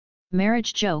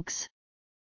Marriage jokes.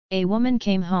 A woman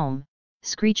came home,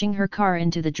 screeching her car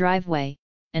into the driveway,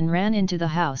 and ran into the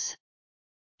house.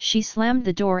 She slammed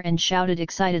the door and shouted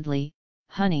excitedly,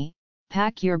 "Honey,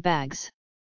 pack your bags.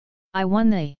 I won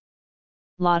the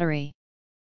lottery."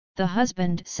 The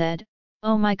husband said,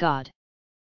 "Oh my God.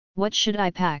 What should I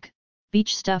pack,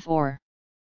 beach stuff or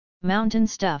mountain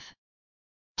stuff?"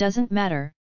 "Doesn't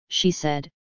matter," she said,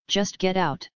 "just get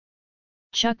out."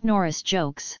 Chuck Norris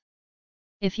jokes.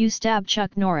 If you stab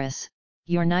Chuck Norris,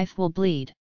 your knife will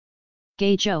bleed.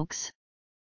 Gay jokes.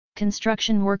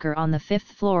 Construction worker on the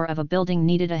 5th floor of a building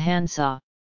needed a handsaw.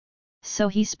 So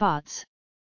he spots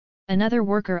another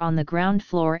worker on the ground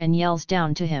floor and yells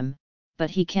down to him, but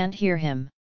he can't hear him.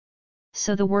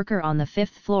 So the worker on the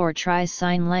 5th floor tries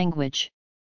sign language.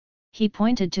 He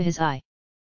pointed to his eye,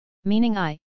 meaning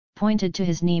eye, pointed to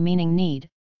his knee meaning need,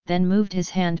 then moved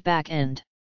his hand back and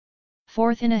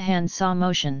forth in a handsaw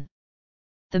motion.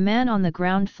 The man on the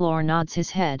ground floor nods his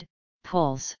head,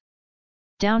 pulls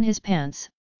down his pants,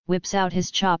 whips out his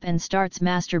chop and starts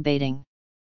masturbating.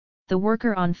 The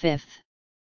worker on 5th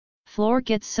floor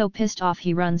gets so pissed off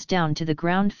he runs down to the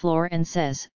ground floor and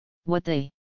says, "What the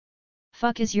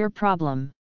fuck is your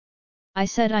problem? I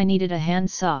said I needed a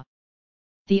handsaw."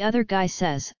 The other guy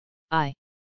says, "I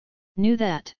knew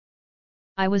that.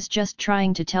 I was just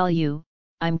trying to tell you,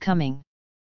 I'm coming."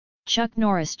 Chuck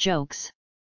Norris jokes.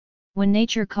 When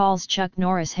nature calls, Chuck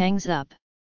Norris hangs up.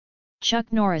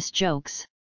 Chuck Norris jokes.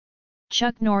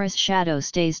 Chuck Norris' shadow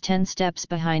stays 10 steps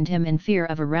behind him in fear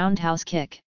of a roundhouse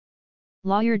kick.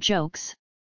 Lawyer jokes.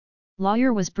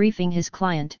 Lawyer was briefing his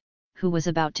client, who was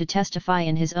about to testify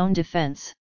in his own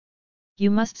defense. "You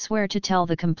must swear to tell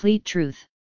the complete truth.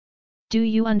 Do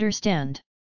you understand?"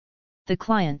 The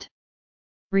client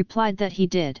replied that he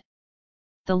did.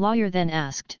 The lawyer then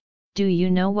asked, "Do you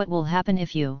know what will happen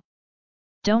if you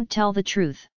don't tell the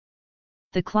truth?"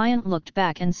 The client looked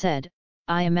back and said,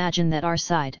 "I imagine that our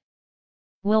side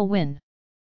will win."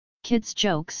 Kids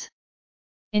jokes.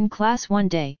 In class one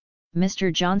day,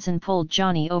 Mr. Johnson pulled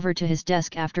Johnny over to his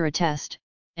desk after a test,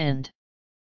 and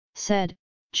said,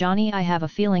 "Johnny, I have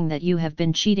a feeling that you have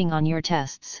been cheating on your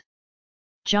tests."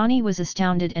 Johnny was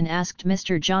astounded and asked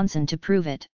Mr. Johnson to prove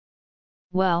it.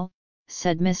 "Well,"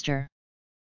 said Mr.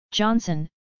 Johnson,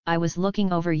 "I was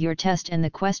looking over your test and the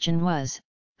question was,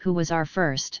 who was our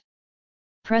first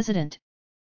president?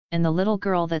 And the little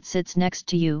girl that sits next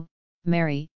to you,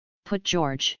 Mary, put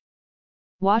George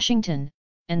Washington,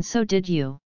 and so did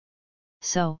you.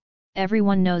 So,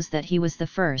 everyone knows that he was the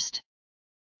first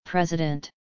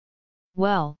president."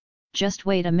 "Well, just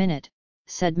wait a minute,"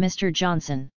 said Mr.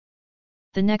 Johnson.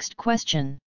 The next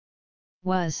question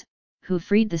was, who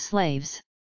freed the slaves?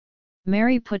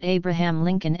 "Mary put Abraham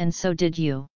Lincoln, and so did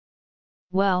you."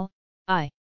 "Well,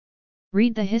 I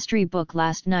read the history book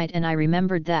last night and I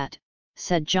remembered that,"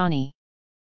 said Johnny.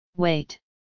 Wait,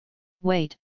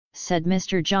 said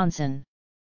Mr. Johnson.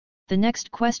 The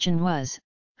next question was,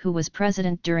 who was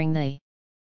president during the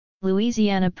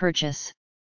Louisiana Purchase?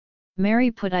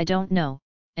 "Mary put I don't know,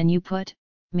 and you put,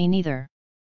 me neither."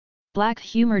 Black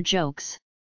humor jokes.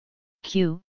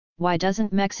 Q. Why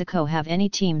doesn't Mexico have any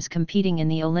teams competing in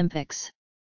the Olympics?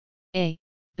 A.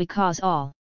 Because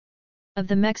all of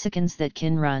the Mexicans that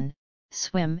can run,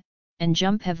 swim, and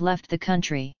jump have left the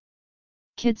country.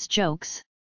 Kids jokes.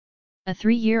 A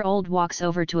 3-year-old walks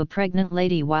over to a pregnant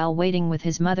lady while waiting with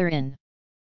his mother in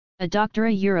a doctor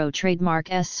a euro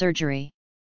trademark S surgery.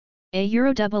 "A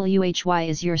euro why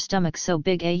is your stomach so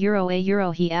big? A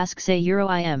euro he asks. "A euro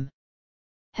I am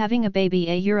having a baby."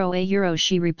 A euro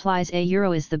she replies. "A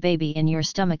euro is the baby in your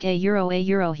stomach." A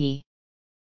euro he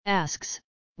asks,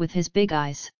 with his big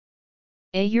eyes.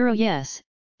 "A euro yes,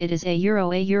 it is a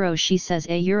euro she says.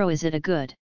 "A euro is it a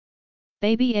good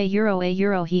baby?" A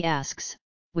euro he asks,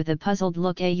 with a puzzled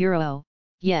look. "A euro,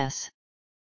 yes.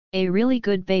 A really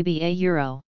good baby." A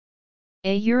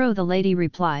euro the lady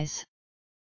replies.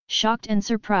 Shocked and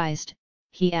surprised,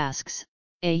 he asks,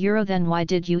 "A euro then why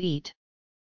did you eat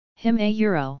him?" A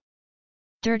euro.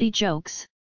 Dirty jokes.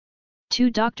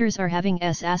 2 doctors are having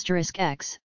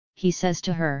S*X, he says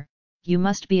to her, "You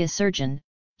must be a surgeon,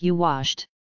 you washed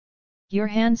your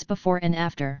hands before and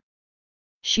after."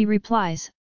 She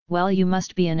replies, "Well, you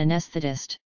must be an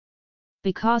anesthetist.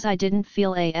 Because I didn't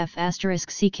feel a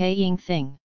F*ing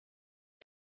thing."